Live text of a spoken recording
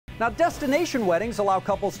Now, destination weddings allow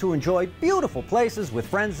couples to enjoy beautiful places with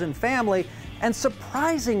friends and family, and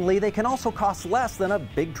surprisingly, they can also cost less than a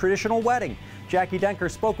big traditional wedding. Jackie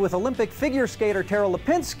Denker spoke with Olympic figure skater Tara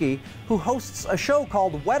Lipinski, who hosts a show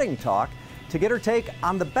called Wedding Talk, to get her take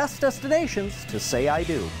on the best destinations to say I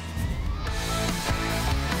do.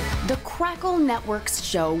 The Crackle Network's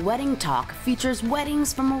show Wedding Talk features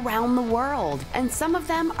weddings from around the world, and some of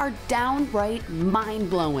them are downright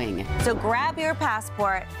mind-blowing. So grab your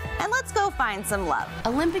passport and let's go find some love.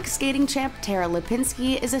 Olympic skating champ Tara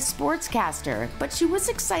Lipinski is a sportscaster, but she was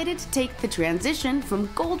excited to take the transition from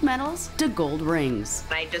gold medals to gold rings.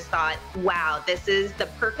 I just thought, wow, this is the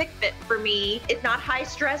perfect fit for me. It's not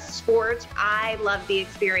high-stress sports. I love the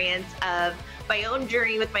experience of my own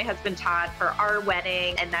journey with my husband Todd for our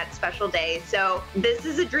wedding and that special day. So this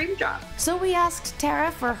is a dream job. So we asked Tara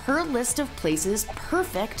for her list of places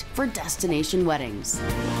perfect for destination weddings.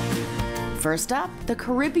 First up, the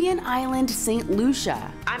Caribbean island St.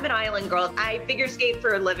 Lucia. I'm an island girl. I figure skate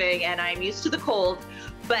for a living and I'm used to the cold,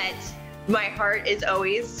 but my heart is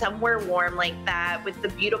always somewhere warm like that with the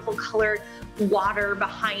beautiful colored water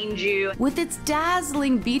behind you. With its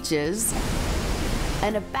dazzling beaches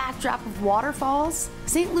and a backdrop of waterfalls,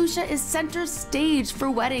 St. Lucia is center stage for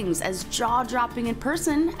weddings, as jaw-dropping in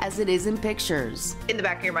person as it is in pictures. In the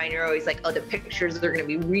back of your mind, you're always like, oh, the pictures are gonna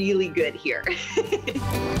be really good here.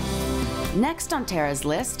 Next on Tara's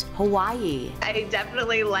list, Hawaii. I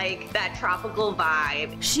definitely like that tropical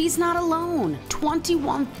vibe. She's not alone.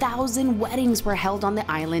 21,000 weddings were held on the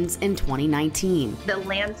islands in 2019. The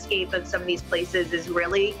landscape of some of these places is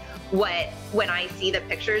really what, when I see the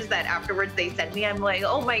pictures that afterwards they send me, I'm like,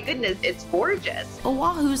 oh my goodness, it's gorgeous.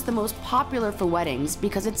 Oahu's the most popular for weddings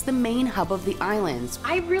because it's the main hub of the islands.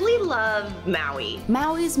 I really love Maui.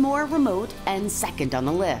 Maui's more remote and second on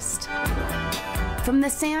the list. From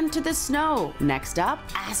the sand to the snow. Next up,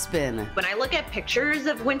 Aspen. When I look at pictures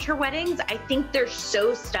of winter weddings, I think they're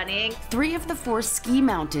so stunning. 3 of the 4 ski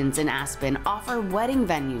mountains in Aspen offer wedding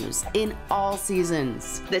venues in all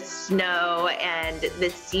seasons. The snow and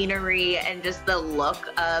the scenery and just the look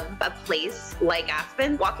of a place like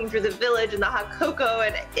Aspen, walking through the village and the hot cocoa,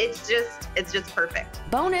 and it's just perfect.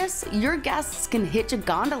 Bonus, your guests can hitch a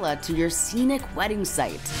gondola to your scenic wedding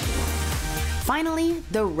site. Finally,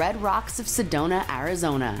 the Red Rocks of Sedona,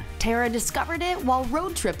 Arizona. Tara discovered it while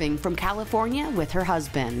road tripping from California with her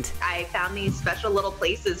husband. I found these special little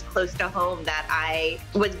places close to home that I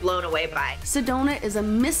was blown away by. Sedona is a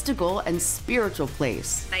mystical and spiritual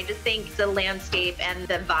place. I just think the landscape and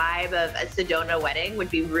the vibe of a Sedona wedding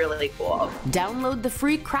would be really cool. Download the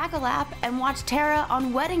free Crackle app and watch Tara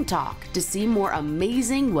on Wedding Talk to see more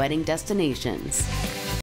amazing wedding destinations.